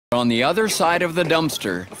On the other side of the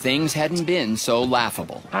dumpster, things hadn't been so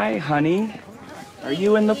laughable. Hi, honey. Are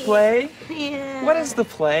you in the play? Yeah. What is the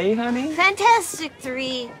play, honey? Fantastic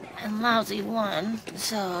 3 and lousy 1,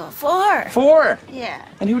 so 4. 4? Yeah.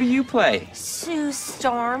 And who do you play? Sue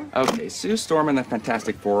Storm. Okay, Sue Storm and the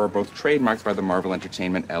Fantastic Four are both trademarked by the Marvel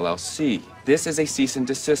Entertainment, LLC. This is a cease and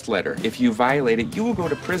desist letter. If you violate it, you will go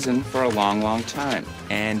to prison for a long, long time.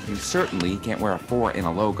 And you certainly can't wear a 4 in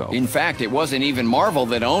a logo. In fact, it wasn't even Marvel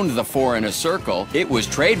that owned the 4 in a circle. It was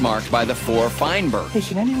trademarked by the 4 Feinberg. Hey,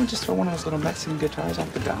 can anyone just throw one of those little Mexican guitars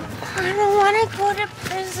off the dock? I don't want to go to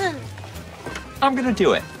prison. I'm gonna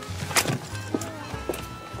do it.